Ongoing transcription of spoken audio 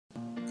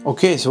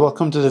Okay, so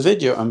welcome to the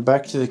video. I'm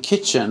back to the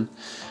kitchen.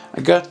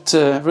 I got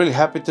really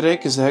happy today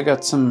because I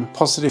got some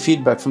positive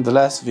feedback from the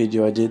last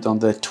video I did on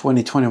the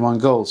 2021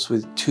 goals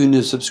with 2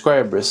 new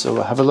subscribers,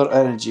 so I have a lot of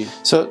energy.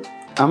 So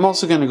I'm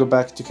also going to go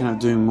back to kind of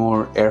doing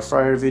more air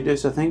fryer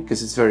videos, I think,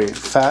 because it's very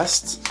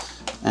fast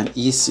and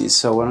easy.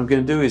 So what I'm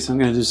going to do is I'm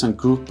going to do some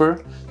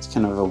grouper. It's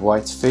kind of a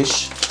white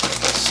fish.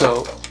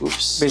 So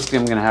basically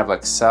I'm going to have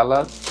like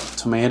salad,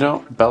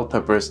 tomato, bell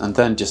peppers, and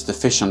then just the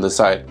fish on the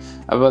side.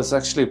 I was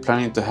actually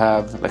planning to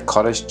have like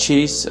cottage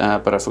cheese,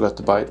 but I forgot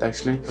to buy it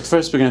actually. But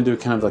first we're gonna do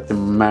kind of like the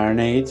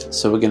marinade.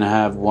 So we're gonna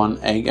have 1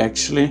 egg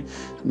actually,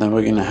 and then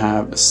we're gonna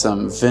have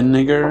some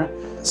vinegar,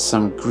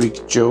 some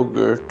Greek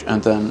yogurt,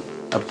 and then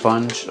a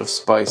bunch of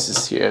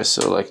spices here,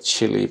 so like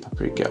chili,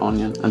 paprika,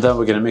 onion, and then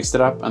we're gonna mix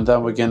it up, and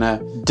then we're gonna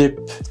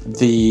dip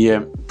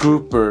the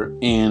grouper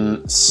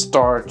in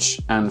starch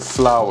and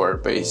flour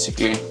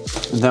basically,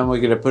 and then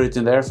we're gonna put it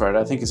in the air fryer.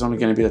 I think it's only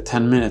gonna be like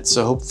 10 minutes,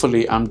 so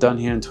hopefully I'm done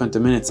here in 20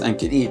 minutes and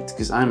can eat,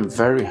 because I'm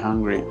very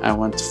hungry. I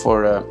went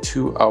for a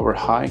 2-hour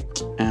hike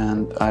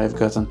and I've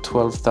gotten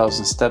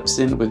 12,000 steps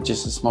in with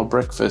just a small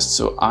breakfast,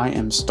 so I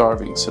am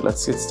starving. So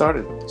let's get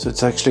started. So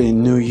it's actually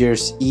New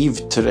Year's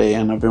Eve today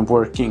and I've been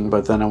working,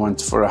 but then I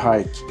went for a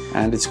hike,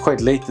 and it's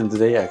quite late in the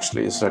day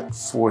actually. It's like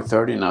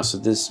 4:30 now, so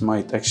this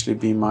might actually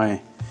be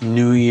my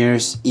New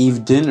Year's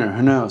Eve dinner,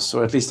 who knows?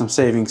 So at least I'm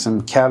saving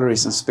some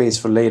calories and space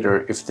for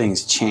later if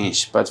things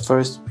change. But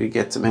first we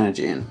get some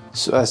energy in.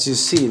 So as you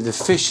see, the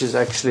fish is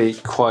actually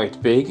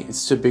quite big.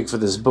 It's too big for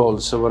this bowl.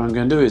 So what I'm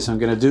gonna do is I'm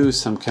gonna do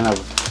some kind of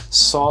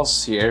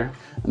sauce here,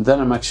 and then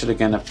I'm actually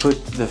gonna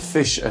put the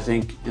fish, I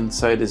think,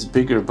 inside this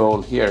bigger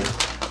bowl here,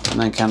 and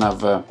then kind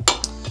of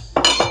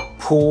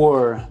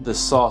pour the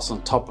sauce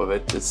on top of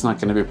it. It's not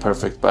gonna be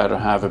perfect, but I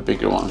don't have a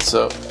bigger one,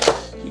 so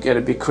you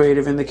gotta be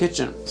creative in the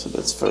kitchen. So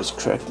let's first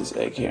crack this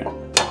egg here.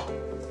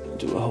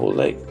 Do a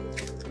whole egg.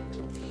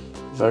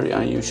 Very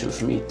unusual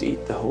for me to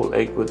eat the whole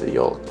egg with the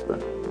yolk, but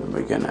then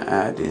we're gonna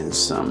add in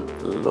some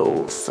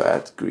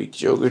low-fat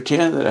Greek yogurt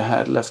here that I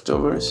had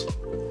leftovers.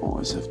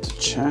 Always have to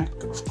check,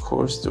 of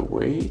course, the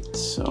weight.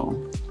 So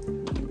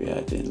maybe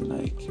add in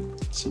like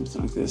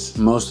something like this.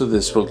 Most of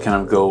this will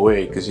kind of go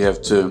away because you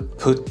have to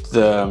put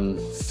the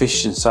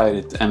fish inside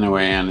it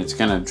anyway, and it's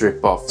gonna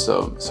drip off,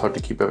 so it's hard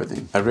to keep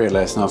everything. I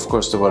realize now, of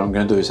course, that what I'm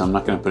gonna do is I'm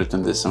not gonna put it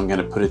in this. I'm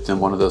gonna put it in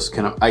one of those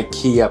kind of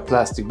IKEA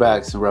plastic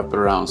bags and wrap it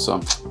around, so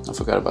I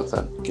forgot about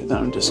that. Okay, then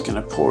I'm just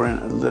gonna pour in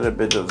a little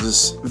bit of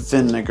this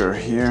vinegar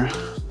here,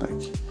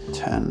 like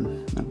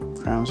 10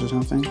 grams or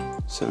something.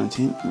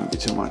 17, maybe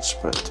too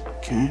much, but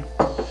okay.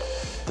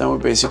 Then we're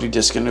basically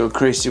just gonna go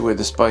crazy with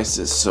the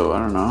spices. So I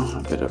don't know,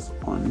 a bit of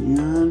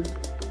onion,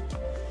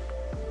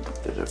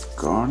 a bit of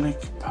garlic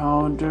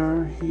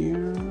powder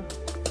here,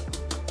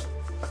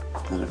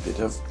 and a bit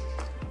of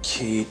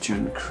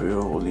Cajun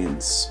Creole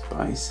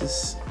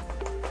spices.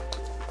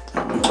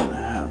 Then we're gonna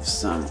have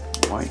some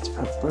white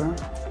pepper.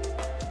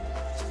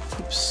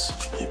 Oops,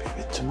 maybe a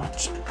bit too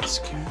much.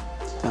 Okay.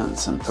 Then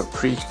some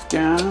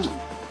paprika,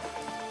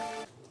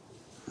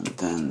 and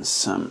then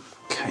some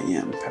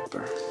cayenne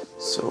pepper.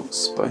 So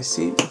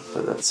spicy,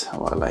 but that's how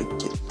I like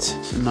it.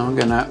 So now I'm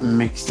gonna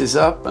mix this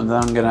up, and then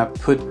I'm gonna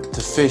put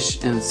the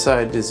fish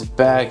inside this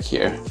bag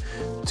here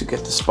to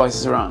get the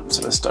spices around.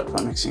 So let's start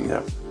by mixing it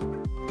up.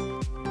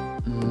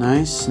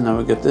 Nice, now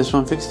we got this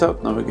one fixed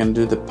up. Now we're gonna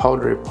do the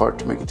powdery part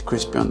to make it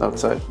crispy on the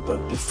outside.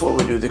 But before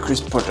we do the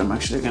crisp part, I'm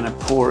actually gonna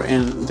pour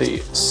in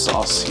the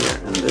sauce here.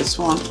 And this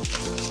one, I'm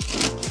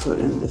gonna put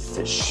in the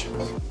fish.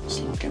 It's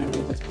not gonna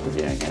be that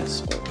pretty, I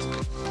guess, but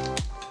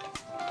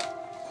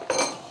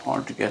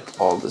hard to get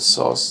all the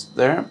sauce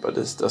there, but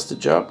this does the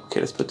job. Okay,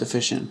 let's put the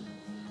fish in.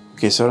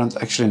 Okay, so I don't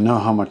actually know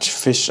how much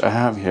fish I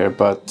have here,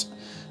 but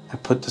I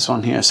put this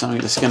one here, so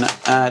I'm just gonna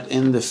add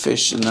in the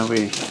fish, and then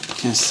we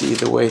can see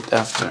the weight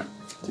after.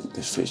 I think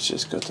the fish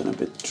has gotten a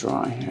bit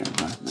dry here,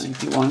 but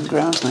 91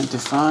 grams,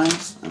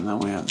 95, and then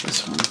we have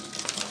this one.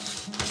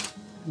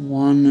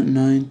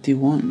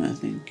 191, I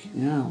think.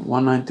 Yeah,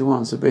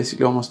 191, so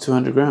basically almost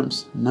 200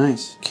 grams.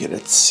 Nice. Okay,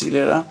 let's seal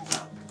it up.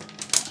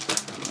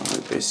 We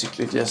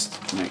basically just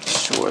make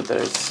sure that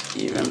it's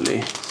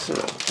evenly sort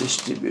of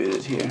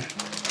distributed here.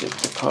 Get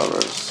the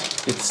colors.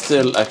 It's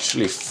still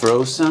actually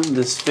frozen,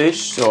 this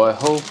fish, so I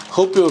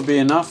hope it will be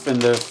enough in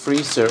the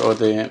freezer or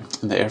in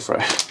the air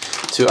fryer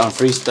to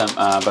unfreeze them,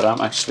 but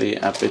I'm actually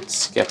a bit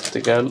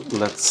skeptical.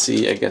 Let's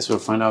see, I guess we'll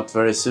find out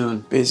very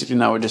soon. Basically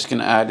now we're just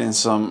gonna add in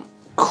some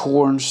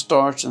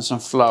cornstarch and some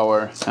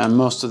flour, and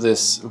most of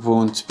this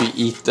won't be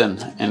eaten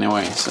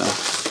anyway, so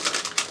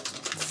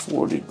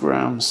 40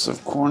 grams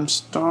of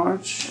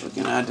cornstarch. We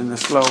can add in the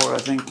flour, I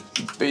think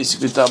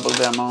basically double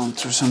the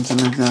amount or something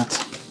like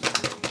that.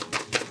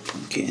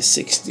 Okay,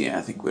 60,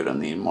 I think we don't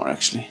need more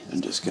actually.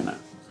 I'm just gonna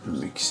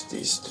mix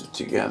these two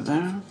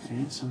together.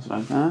 Okay, something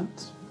like that.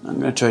 I'm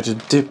gonna try to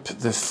dip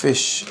the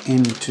fish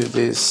into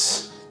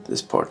this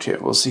part here.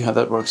 We'll see how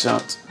that works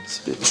out. It's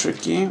a bit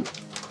tricky.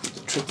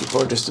 The tricky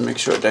part is to make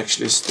sure it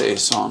actually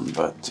stays on,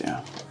 but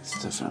yeah,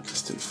 it's definitely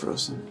still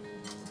frozen.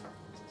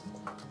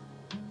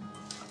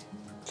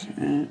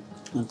 Okay,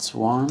 that's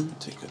one.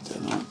 Take out the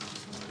other one.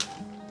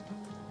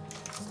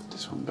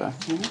 one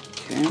back here.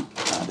 Okay,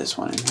 add this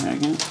one in here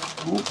again.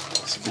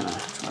 Just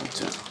gonna try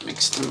to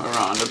mix them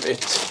around a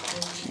bit.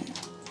 Okay,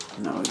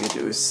 now we're gonna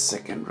do a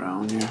second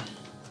round here.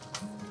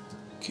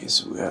 Okay,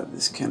 so we have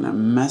this kind of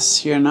mess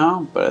here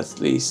now, but at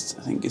least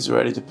I think it's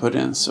ready to put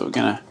in. So we're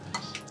gonna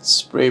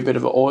spray a bit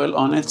of oil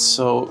on it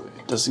so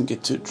it doesn't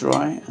get too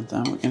dry, and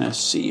then we're gonna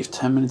see if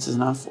 10 minutes is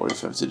enough or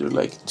if I have to do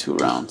like 2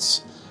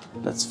 rounds.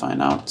 Let's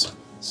find out.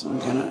 So I'm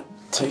gonna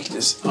take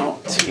this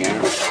out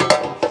here.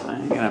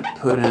 I'm gonna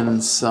put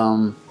in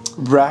some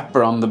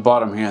wrapper on the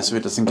bottom here so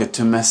it doesn't get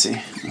too messy.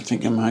 I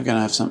think I'm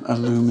gonna have some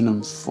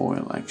aluminum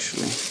foil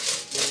actually.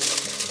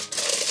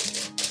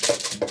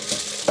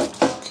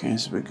 Okay,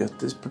 so we got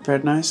this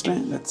prepared nicely.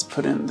 Let's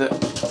put in the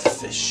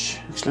fish.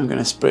 Actually, I'm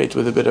gonna spray it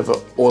with a bit of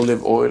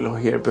olive oil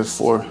here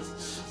before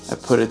I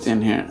put it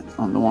in here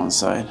on the one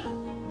side.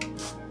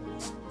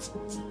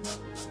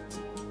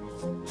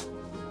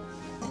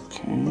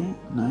 Okay,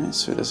 nice,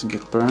 so it doesn't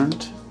get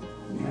burned.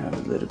 We have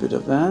a little bit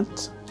of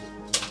that.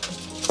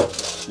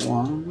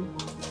 1,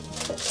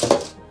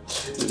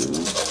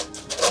 2.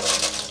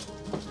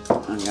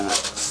 I'm gonna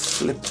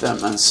flip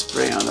them and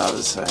spray on the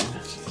other side.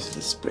 Okay, so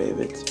let's spray a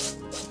bit.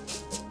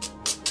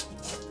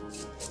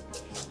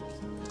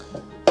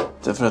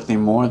 Definitely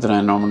more than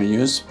I normally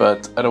use,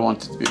 but I don't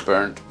want it to be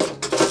burned.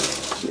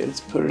 Okay, let's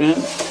put it in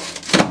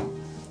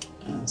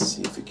and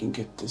see if we can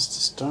get this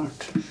to start.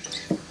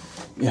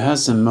 It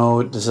has a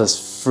mode that says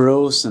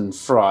frozen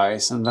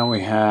fries, and then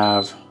we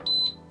have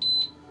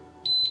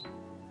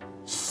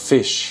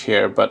fish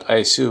here, but I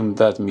assume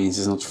that means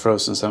it's not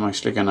frozen, so I'm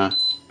actually gonna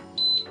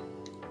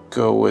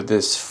go with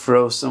this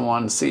frozen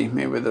one. See,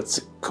 maybe that's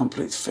a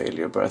complete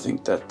failure, but I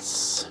think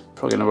that's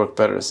probably gonna work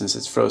better since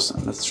it's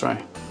frozen. Let's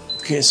try.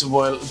 Okay, so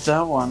while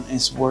that one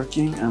is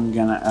working, I'm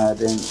gonna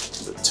add in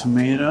the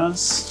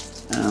tomatoes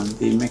and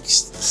the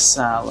mixed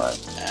salad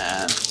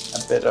and a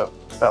bit of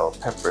bell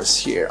peppers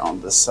here on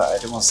the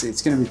side. And we'll see,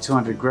 it's gonna be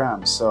 200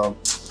 grams, so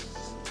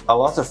a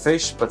lot of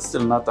fish, but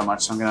still not that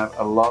much. So I'm gonna have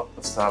a lot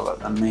of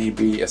salad and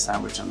maybe a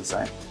sandwich on the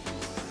side.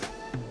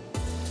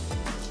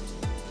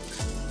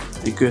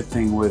 The good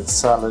thing with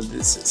salad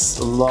is it's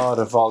a lot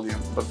of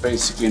volume, but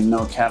basically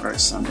no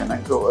calories. So I'm gonna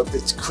go a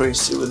bit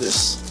crazy with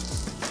this.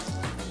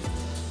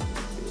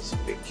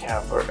 Basically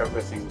cover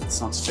everything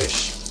that's not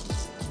fish.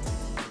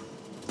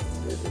 A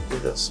little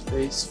bit of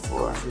space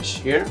for fish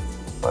here,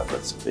 but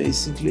that's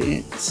basically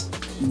it.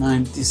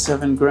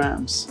 97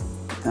 grams.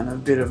 And a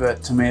bit of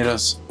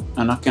tomatoes.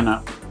 I'm not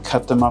gonna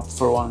cut them up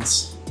for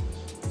once.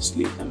 Just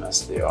leave them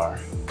as they are.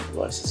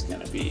 Otherwise it's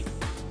gonna be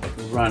like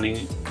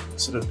running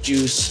sort of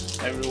juice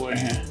everywhere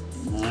here.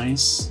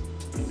 Nice.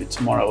 Maybe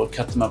tomorrow I'll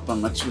cut them up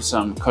and mix with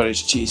some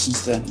cottage cheese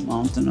instead.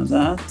 Mountain of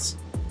that.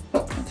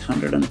 Like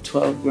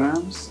 112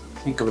 grams. I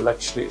think I will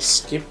actually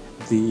skip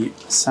the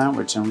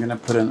sandwich. I'm gonna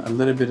put in a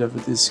little bit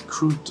of this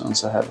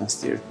croutons I have in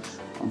steer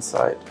on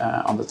side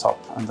on the top,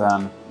 and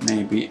then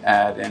maybe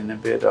add in a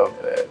bit of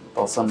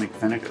balsamic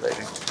vinegar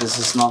later. This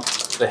is not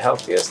the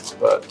healthiest,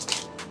 but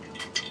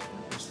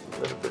just a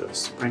little bit of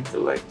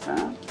sprinkle like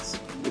that.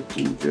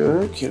 Looking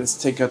good. Okay, let's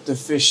take out the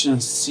fish and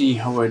see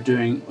how we're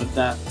doing with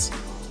that.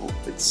 Hope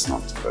it's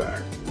not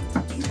burned.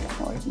 Looking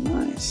quite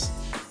nice.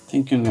 I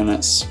think I'm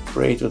gonna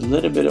spray it with a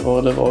little bit of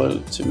olive oil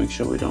to make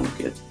sure we don't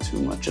get too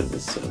much of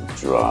this sort of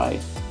dry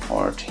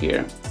part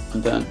here,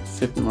 and then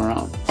flip them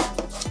around.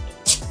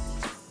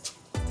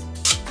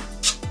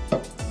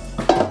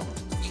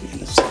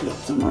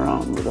 Flip them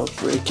around without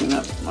breaking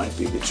that. Might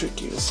be a bit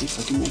tricky. Let's see if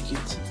I can make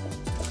it.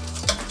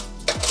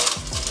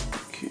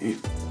 Okay,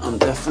 I'm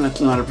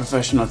definitely not a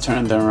professional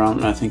turning them around,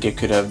 and I think I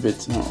could have a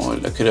bit more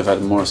oil. I could have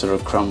had more sort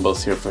of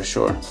crumbles here for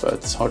sure, but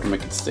it's hard to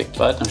make it stick.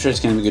 But I'm sure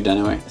it's going to be good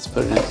anyway. Let's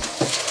put it in.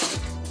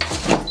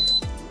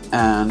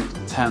 And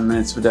 10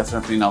 minutes would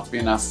definitely not be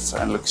enough.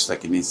 It looks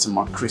like it needs some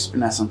more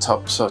crispiness on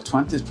top. So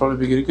 20 is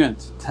probably good.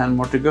 10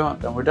 more to go,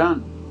 then we're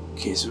done.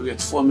 Okay, so we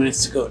got 4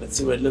 minutes to go. Let's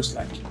see what it looks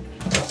like.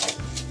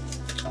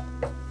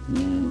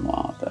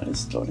 Wow, that is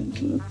starting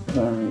to look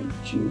very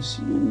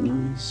juicy and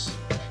nice.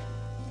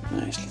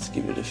 Nice, let's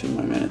give it a few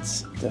more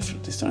minutes.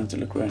 Definitely starting to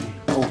look ready.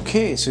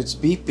 Okay, so it's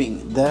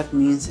beeping. That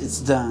means it's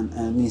done,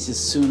 and it means it's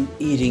soon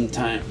eating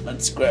time.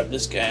 Let's grab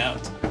this guy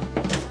out.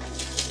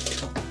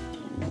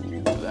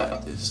 Ooh,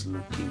 that is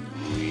looking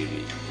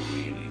really,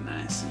 really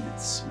nice, and it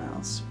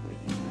smells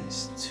really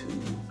nice too.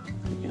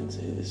 You can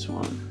see this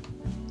one,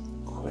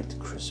 quite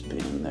crispy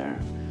in there.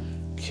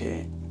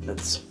 Okay.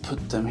 Let's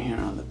put them here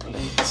on the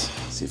plate.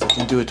 See if I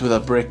can do it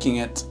without breaking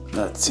it.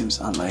 That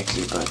seems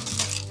unlikely, but...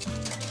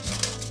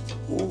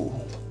 Oh,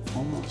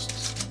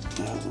 almost.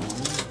 Yeah,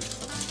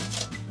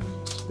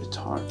 it's a bit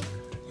hard to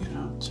get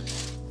out.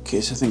 Okay,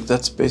 so I think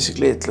that's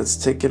basically it. Let's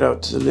take it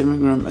out to the living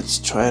room. Let's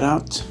try it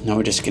out. Now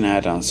we're just gonna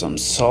add on some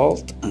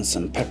salt and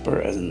some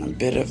pepper and a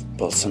bit of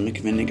balsamic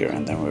vinegar,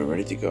 and then we're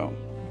ready to go.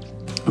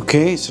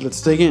 Okay, so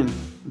let's dig in.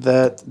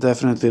 That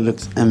definitely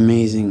looks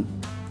amazing.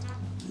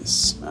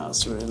 This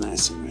smells really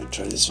nice. I'm gonna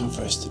try this one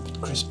first, a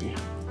bit crispy.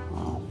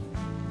 Wow.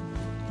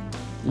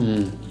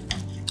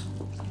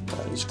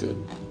 That is good.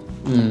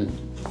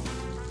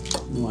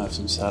 We'll have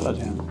some salad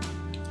here.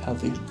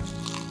 Healthy.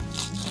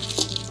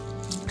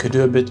 Could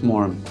do a bit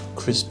more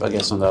crisp, I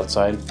guess, on the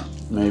outside.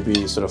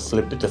 Maybe sort of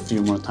flip it a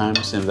few more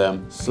times in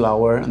the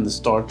flour and the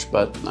starch,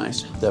 but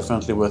nice.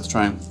 Definitely worth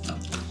trying.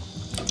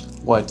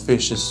 White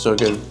fish is so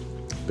good.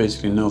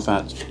 Basically no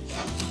fat.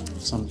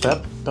 Some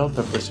bell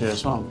peppers here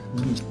as well.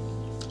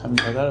 Haven't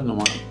tried that in a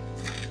while.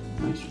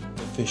 Nice.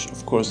 Fish,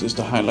 of course, is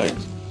the highlight.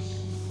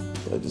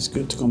 But it's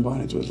good to combine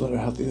it with a lot of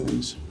healthy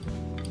things.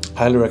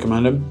 Highly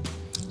recommended.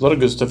 A lot of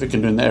good stuff you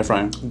can do in the air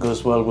fryer. It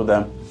goes well with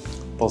the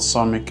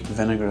balsamic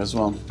vinegar as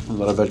well. A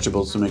lot of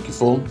vegetables to make you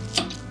full,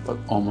 but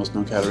almost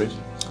no calories.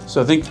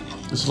 So I think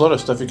there's a lot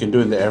of stuff you can do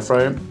in the air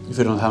fryer if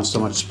you don't have so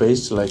much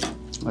space like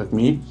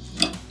me.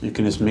 You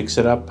can just mix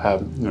it up,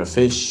 have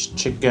fish,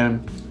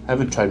 chicken. I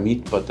haven't tried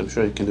meat, but I'm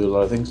sure you can do a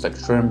lot of things like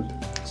shrimp,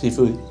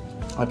 seafood.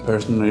 I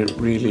personally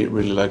really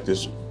like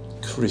this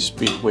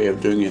crispy way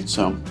of doing it,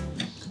 so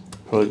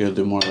probably gonna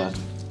do more of that.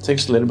 It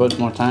takes a little bit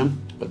more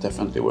time, but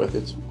definitely worth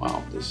it.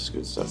 Wow, this is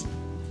good stuff.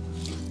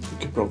 You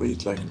could probably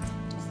eat like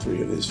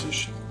 3 of these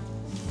fish.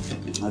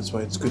 That's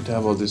why it's good to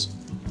have all this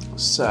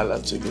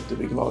salad to get the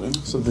big volume.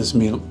 So this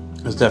meal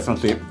is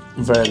definitely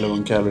very low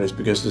in calories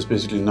because there's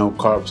basically no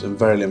carbs and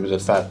very limited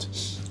fat.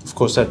 Of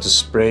course, I had to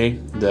spray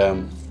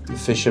the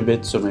fish a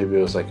bit, so maybe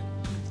it was like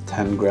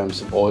 10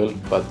 grams of oil,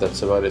 but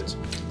that's about it.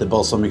 The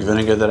balsamic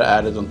vinegar that I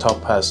added on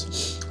top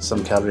has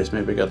some calories,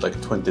 maybe got like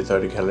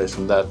 20-30 calories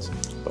from that.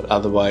 But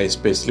otherwise,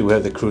 basically we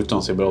have the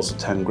croutons here, but also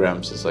 10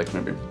 grams, it's like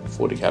maybe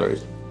 40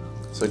 calories.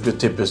 So a good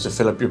tip is to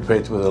fill up your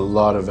plate with a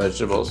lot of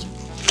vegetables.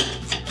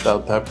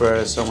 Bell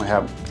peppers, and we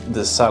have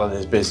the salad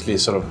is basically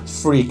sort of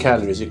free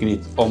calories. You can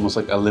eat almost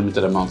like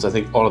unlimited amounts. I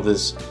think all of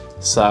this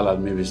salad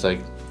maybe is like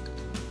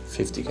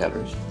 50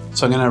 calories.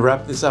 So I'm gonna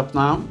wrap this up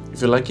now.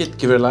 If you like it,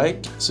 give it a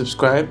like,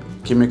 subscribe,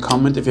 give me a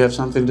comment if you have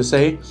something to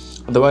say.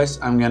 Otherwise,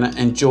 I'm gonna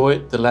enjoy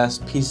the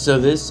last pieces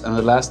of this and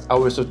the last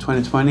hours of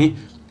 2020.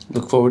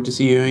 Look forward to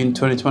see you in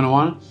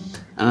 2021.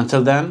 And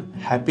until then,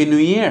 Happy New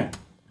Year!